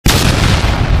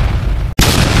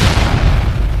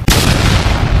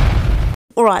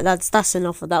Alright, that's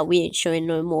enough of that. We ain't showing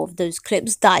no more of those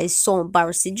clips. That is so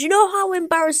embarrassing. Do you know how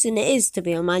embarrassing it is to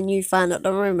be a Man U fan at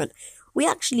the moment? We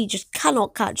actually just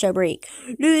cannot catch a break.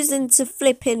 Losing to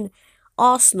flipping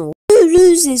Arsenal. Who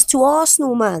loses to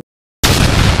Arsenal, man?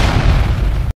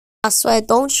 I swear,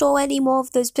 don't show any more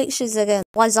of those pictures again.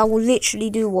 Otherwise, I will literally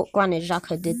do what Granit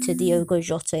Xhaka did to Diogo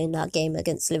Jota in that game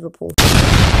against Liverpool.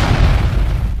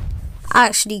 I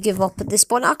actually give up at this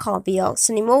point. I can't be asked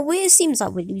anymore. It seems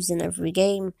like we're losing every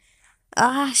game.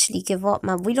 I actually give up,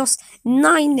 man. We lost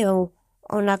 9-0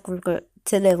 on aggregate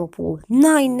to Liverpool.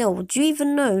 9-0. Do you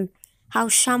even know how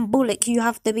shambolic you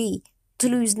have to be to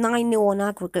lose 9-0 on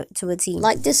aggregate to a team?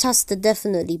 Like, this has to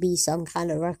definitely be some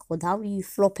kind of record. How are you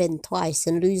flopping twice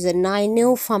and losing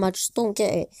 9-0, fam? I just don't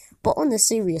get it. But on a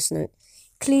serious note,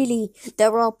 clearly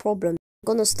there are problems.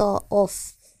 I'm gonna start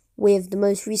off with the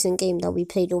most recent game that we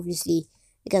played, obviously,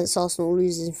 against Arsenal,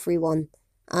 losing 3-1.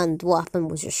 And what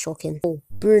happened was just shocking. Oh,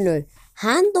 Bruno,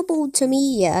 hand the ball to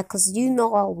me, yeah, because you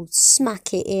know I'll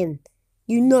smack it in.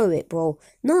 You know it, bro.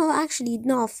 No, actually,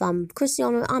 no, fam.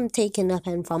 Cristiano, I'm taking the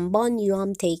pen from you,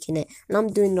 I'm taking it. And I'm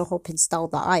doing the hopping style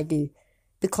that I do.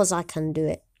 Because I can do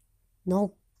it.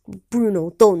 No,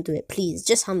 Bruno, don't do it, please.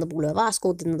 Just hand the ball over. I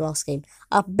scored in the last game.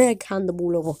 I beg, hand the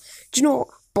ball over. Do you know what?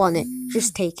 Bonnet,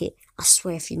 just take it. I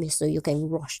swear if you miss though, you're getting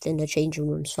rushed in the changing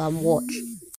rooms, fam. Watch.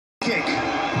 Kick.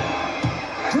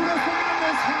 Bruno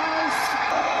Fernandes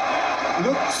has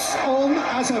looks on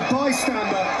as a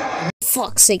bystander.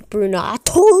 Fuck's sake, Bruno. I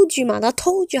told you, man. I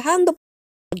told you. Hand the...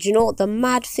 Do you know what the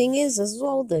mad thing is as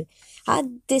well, though?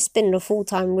 Had this been the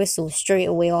full-time whistle straight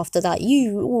away after that,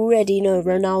 you already know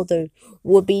Ronaldo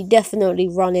would be definitely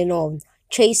running on,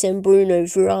 chasing Bruno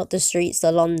throughout the streets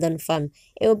of London, fam.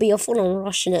 It would be a full-on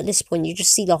rushing at this point. You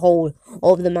just see the whole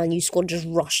of the Man U squad just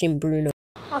rushing Bruno.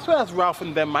 I swear that's Ralph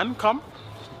and them, man. Come.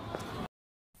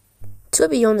 To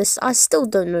be honest, I still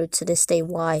don't know to this day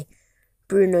why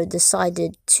Bruno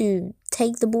decided to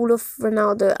take the ball off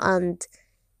Ronaldo and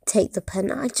take the pen.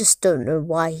 I just don't know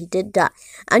why he did that.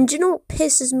 And do you know what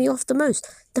pisses me off the most?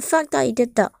 The fact that he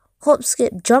did that hop,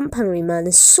 skip, jump penalty, man,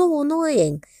 is so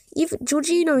annoying. Even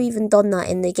Jorginho even done that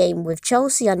in the game with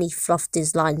Chelsea and he fluffed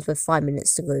his lines with 5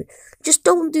 minutes to go. Just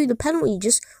don't do the penalty.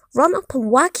 Just run up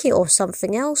and whack it or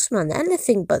something else, man.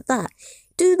 Anything but that.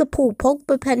 Do the Paul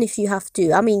Pogba pen if you have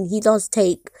to. I mean, he does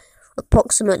take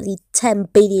approximately 10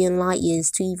 billion light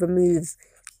years to even move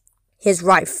his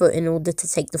right foot in order to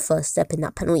take the first step in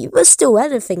that penalty. But still,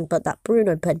 anything but that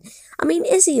Bruno pen. I mean,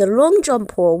 is he a long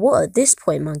jumper or what at this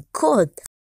point, man? God.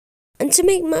 And to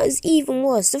make matters even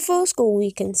worse, the first goal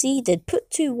we conceded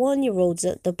put 2 1-year-olds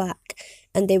at the back,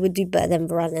 and they would do better than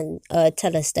Varane and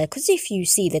Telles there. Because if you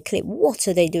see the clip, what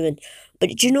are they doing? But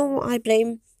do you know what I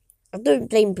blame? I don't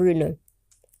blame Bruno.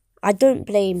 I don't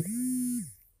blame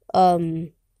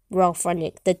Ralph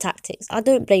Rangnick, the tactics. I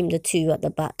don't blame the two at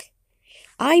the back.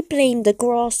 I blame the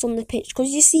grass on the pitch,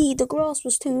 because you see, the grass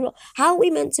was too long. How are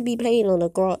we meant to be playing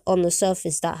on the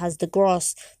surface that has the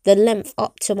grass, the length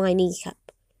up to my kneecap?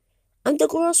 And the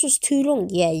grass was too long.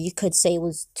 Yeah, you could say it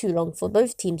was too long for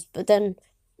both teams, but then,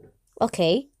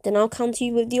 okay, then I'll counter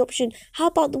you with the option. How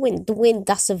about the wind? The wind,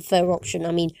 that's a fair option.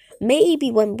 I mean,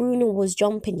 maybe when Bruno was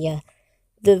jumping, yeah,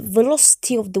 the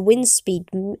velocity of the wind speed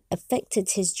affected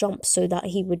his jump so that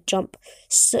he would jump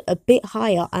a bit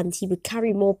higher and he would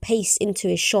carry more pace into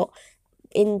his shot,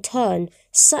 in turn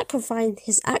sacrificing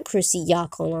his accuracy. Yeah, I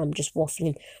can't, I'm just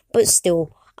waffling. But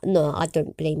still, no, I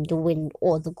don't blame the wind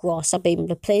or the grass. I blame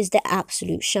the players. They're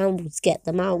absolute shambles. Get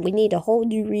them out. We need a whole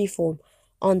new reform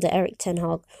under Erik ten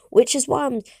Hag, which is why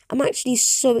I'm actually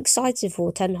so excited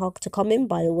for Ten Hag to come in,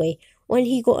 by the way. When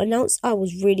he got announced, I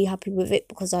was really happy with it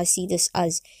because I see this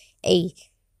as a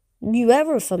new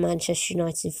era for Manchester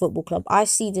United Football Club. I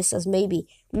see this as maybe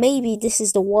this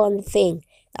is the one thing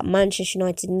that Manchester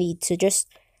United need to just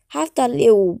have that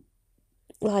little,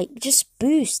 like, just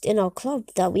boost in our club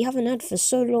that we haven't had for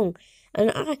so long.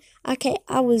 And I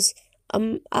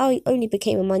only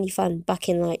became a Man U fan back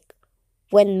in, like,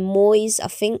 when Moyes, I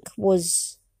think,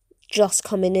 was just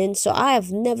coming in. So I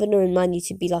have never known Man U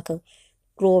to be like a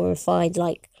glorified,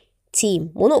 like,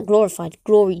 team. Well, not glorified,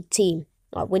 glory team,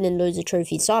 like winning loads of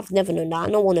trophies. So I've never known that.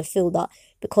 I don't want to feel that,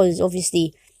 because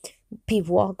obviously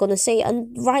people are going to say,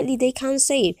 and rightly they can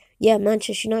say, yeah,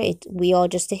 Manchester United, we are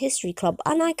just a history club.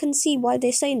 And I can see why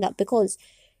they're saying that, because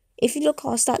if you look at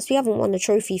our stats, we haven't won a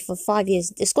trophy for 5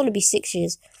 years. It's going to be 6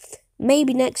 years.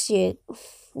 Maybe next year.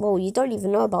 Well, you don't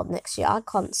even know about next year. I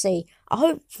can't say.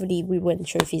 Hopefully we win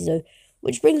trophies, though.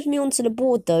 Which brings me onto the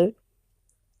board, though.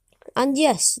 And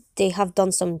yes, they have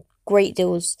done some great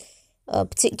deals,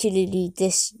 particularly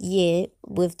this year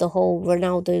with the whole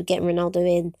getting Ronaldo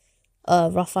in,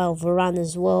 Rafael Varane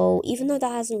as well, even though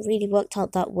that hasn't really worked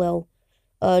out that well.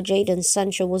 Jadon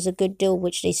Sancho was a good deal,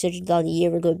 which they should have done a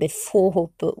year ago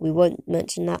before, but we won't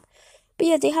mention that. But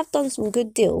yeah, they have done some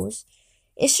good deals.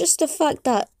 It's just the fact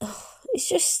that, it's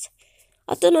just,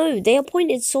 I don't know, they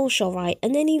appointed Solskjaer, right?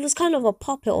 And then he was kind of a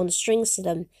puppet on strings to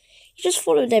them. He just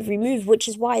followed every move, which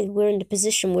is why we're in the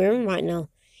position we're in right now.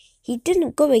 He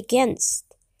didn't go against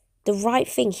the right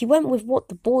thing. He went with what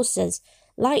the board says.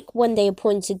 Like when they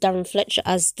appointed Darren Fletcher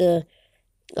as the,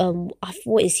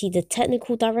 what is he, the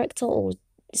technical director? Or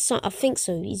I think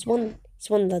so. He's one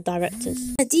of the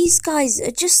directors. These guys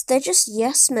they're just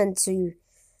yes men to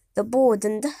the board,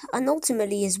 and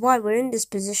ultimately is why we're in this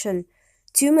position.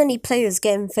 Too many players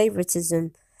getting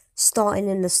favoritism, starting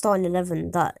in the starting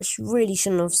 11 that really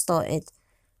shouldn't have started.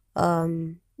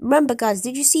 Remember, guys,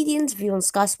 did you see the interview on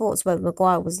Sky Sports where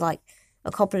Maguire was like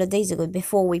a couple of days ago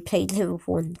before we played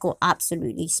Liverpool and got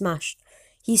absolutely smashed?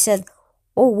 He said,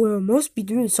 "Oh, well, I must be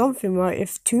doing something right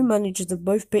if two managers have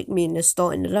both picked me in the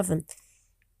starting 11.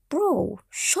 Bro,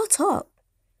 shut up.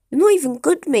 You're not even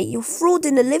good, mate. You're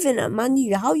frauding a living at Man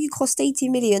U. How you cost 80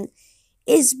 million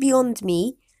is beyond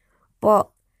me. But,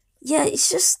 yeah, it's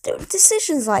just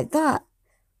decisions like that.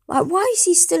 Like, why is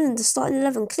he still in the starting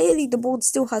 11? Clearly, the board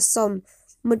still has some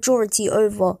majority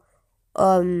over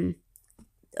Ralph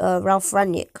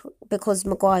Rangnick, because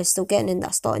Maguire is still getting in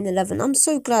that starting 11. I'm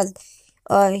so glad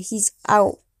he's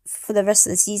out for the rest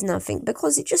of the season, I think,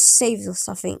 because it just saves us,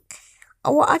 I think.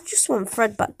 I just want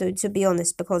Fred back, though, to be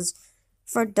honest, because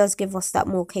Fred does give us that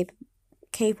more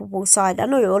capable side. I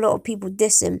know a lot of people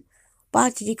diss him, but I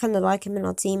actually kind of like him in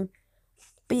our team.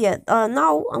 But yeah,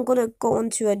 now I'm going to go on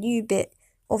to a new bit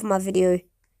of my video.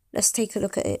 Let's take a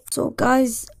look at it. So,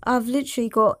 guys, I've literally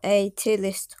got a tier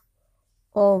list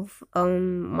of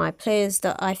my players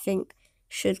that I think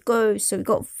should go. So we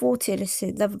got 4 tier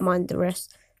listed, never mind the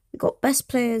rest. We got best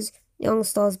players, young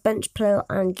stars, bench player,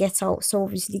 and get out. So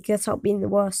obviously get out being the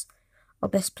worst, our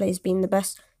best players being the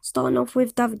best. Starting off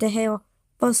with David De Gea.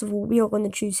 First of all, we are going to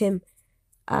choose him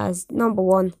as number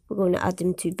 1. We're going to add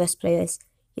him to best players.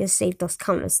 He has saved us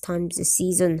countless times this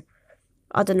season.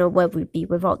 I don't know where we'd be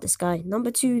without this guy.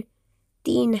 Number 2,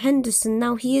 Dean Henderson.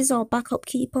 Now, he is our backup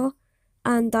keeper,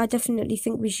 and I definitely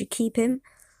think we should keep him.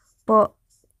 But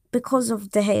because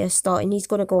of De Gea starting, he's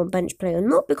going to go on bench player.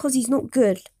 Not because he's not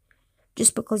good,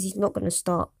 just because he's not going to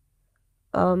start.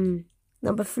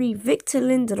 Number 3, Victor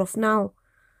Lindelof. Now,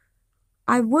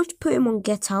 I would put him on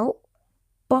get out,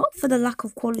 but for the lack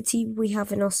of quality we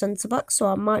have in our centre-back, so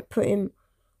I might put him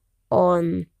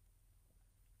on...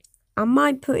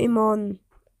 I'll put him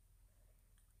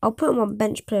on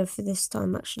bench player for this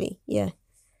time, actually. Yeah.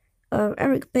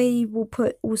 Eric Bailly will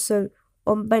put also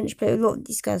on bench player. A lot of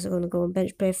these guys are going to go on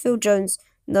bench player. Phil Jones.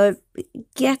 No,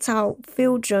 get out.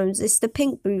 Phil Jones. It's the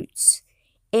pink boots.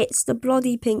 It's the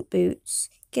bloody pink boots.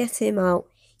 Get him out.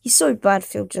 He's so bad,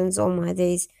 Phil Jones, on my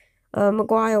days.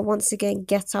 Maguire, once again,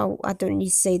 get out. I don't need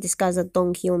to say this guy's a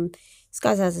donkey on... This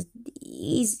guy has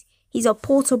he's a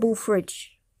portable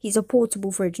fridge. He's a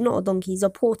portable fridge, not a donkey. He's a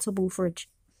portable fridge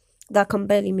that can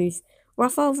barely move.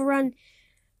 Rafael Varane,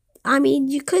 I mean,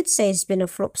 you could say it's been a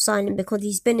flop signing because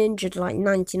he's been injured like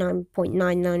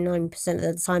 99.999% of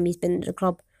the time he's been at the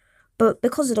club. But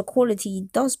because of the quality he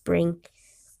does bring,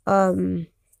 I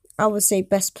would say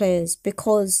best players,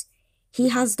 because he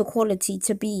has the quality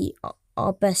to be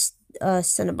our best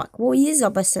centre-back. Well, he is our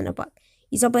best centre-back.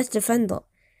 He's our best defender.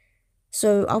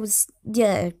 So I was,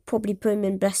 probably put him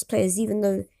in best players, even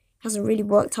though it hasn't really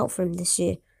worked out for him this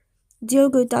year.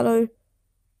 Diogo Dalot.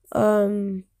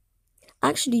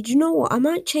 Actually, do you know what? I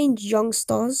might change young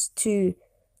stars to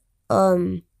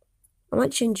starting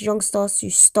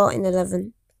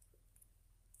 11.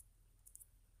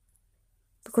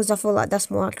 Because I feel like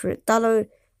that's more accurate. Dalot,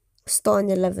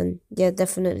 starting 11. Yeah,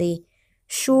 definitely.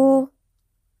 Shaw,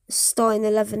 starting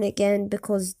 11 again,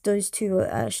 because those two are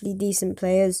actually decent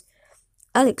players.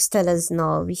 Alex Telles,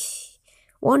 no.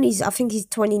 I think he's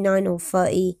 29 or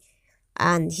 30,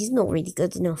 and he's not really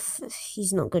good enough.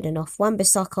 He's not good enough.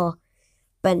 Wan-Bissaka,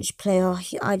 bench player.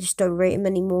 I just don't rate him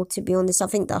anymore, to be honest. I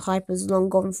think the hype has long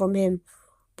gone from him.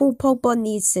 Paul Pogba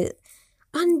needs it.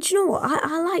 And do you know what?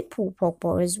 I like Paul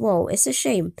Pogba as well. It's a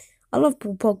shame. I love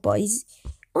Paul Pogba. He's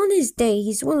on his day,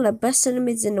 he's one of the best centre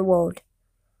mids in the world.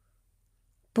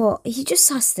 But he just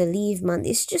has to leave, man.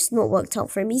 It's just not worked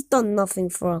out for him. He's done nothing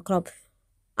for our club.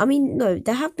 I mean, no,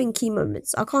 there have been key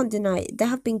moments. I can't deny it. There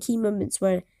have been key moments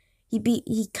where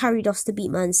he carried us to beat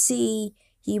Man City.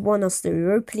 He won us the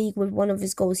Europa League with one of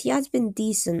his goals. He has been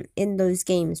decent in those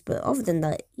games, but other than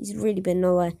that, he's really been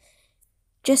nowhere.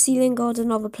 Jesse Lingard,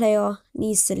 another player,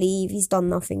 needs to leave. He's done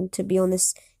nothing, to be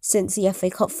honest, since the FA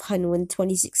Cup final in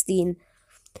 2016.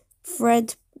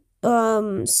 Fred,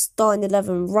 starting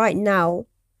 11 right now,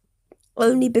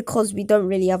 only because we don't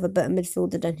really have a better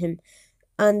midfielder than him.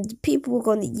 And people are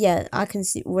going to, yeah, I can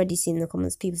already see in the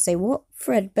comments, people say, what?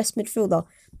 Fred, best midfielder,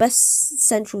 best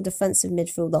central defensive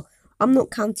midfielder. I'm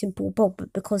not counting Paul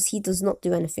Pogba because he does not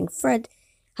do anything. Fred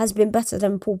has been better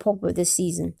than Paul Pogba this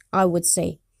season, I would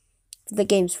say. For the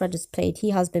games Fred has played,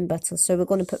 he has been better. So we're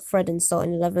going to put Fred in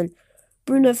starting 11.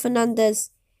 Bruno Fernandes,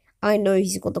 I know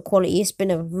he's got the quality. It's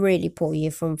been a really poor year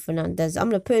from Fernandes. I'm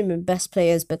going to put him in best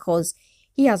players because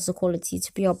he has the quality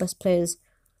to be our best players.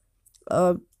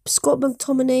 Scott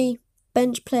McTominay,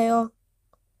 bench player.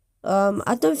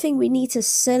 I don't think we need to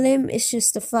sell him. It's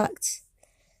just the fact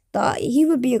that he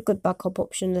would be a good backup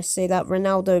option. Let's say that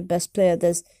Ronaldo, best player.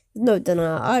 There's no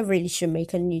denying. I really should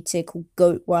make a new tier called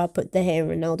GOAT where I put De Gea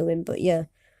and Ronaldo in. But yeah,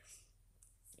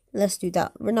 let's do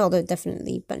that. Ronaldo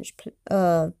definitely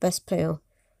best player.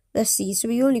 Let's see. So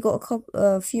we only got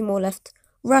a few more left.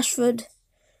 Rashford.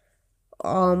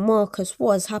 Marcus,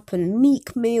 what has happened?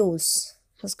 Meek Mills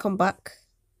has come back.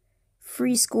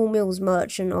 Free school Mills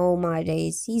merchant. Oh my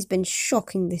days. He's been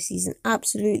shocking this season.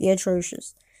 Absolutely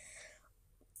atrocious.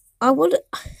 I'm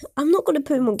not going to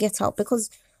put him on get out because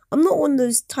I'm not one of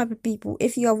those type of people.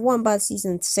 If you have one bad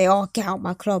season to say, oh, get out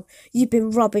my club. You've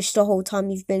been rubbish the whole time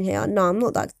you've been here. No, I'm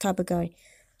not that type of guy.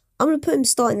 I'm going to put him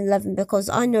starting 11 because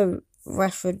I know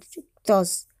Rashford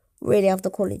does really have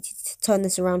the quality to turn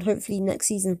this around. Hopefully next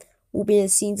season will be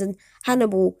his season.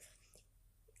 Hannibal,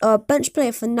 bench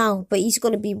player for now, but he's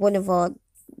going to be one of our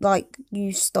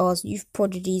youth stars, youth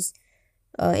prodigies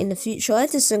in the future.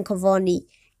 Edinson Cavani,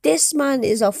 this man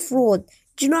is a fraud.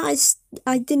 Do you know,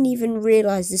 I didn't even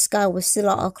realise this guy was still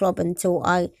at our club until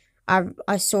I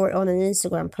saw it on an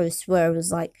Instagram post where it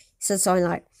was like, said something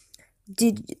like,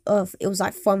 it was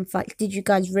like, fun fact, did you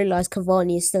guys realise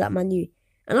Cavani is still at Man U?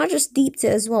 And I just deeped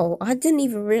it as well. I didn't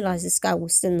even realise this guy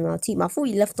was still in our team. I thought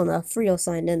he left on a free or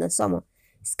something in the summer.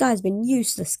 This guy's been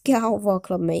useless. Get out of our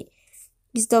club, mate.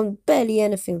 He's done barely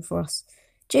anything for us.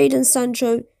 Jadon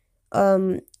Sancho,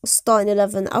 starting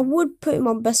 11. I would put him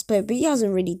on best player, but he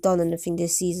hasn't really done anything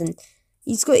this season.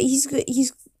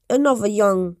 He's another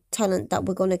young talent that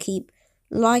we're gonna keep,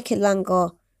 like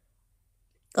Elanga.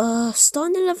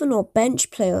 Starting 11 or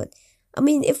bench player. I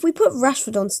mean, if we put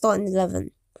Rashford on starting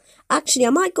 11, actually,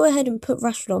 I might go ahead and put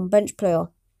Rashford on bench player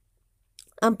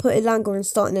and put Elanga in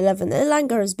starting 11.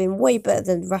 Elanga has been way better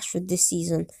than Rashford this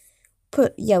season.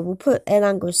 We'll put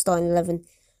Elanga in starting 11.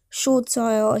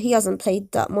 Shortire, he hasn't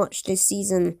played that much this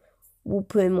season. We'll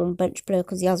put him on bench player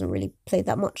because he hasn't really played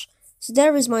that much. So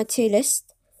there is my tier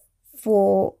list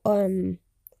for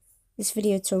this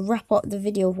video to wrap up the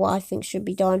video of what I think should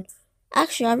be done.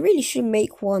 Actually, I really should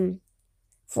make one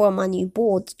for my new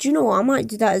board. Do you know what? I might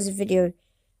do that as a video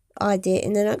idea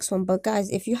in the next one. But guys,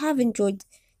 if you have enjoyed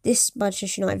this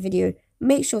Manchester United video,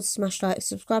 make sure to smash like,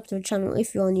 subscribe to the channel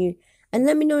if you are new, and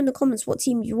let me know in the comments what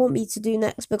team you want me to do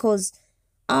next, because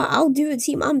I'll do a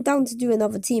team. I'm down to do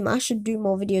another team. I should do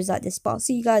more videos like this, but I'll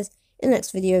see you guys in the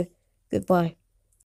next video. Goodbye.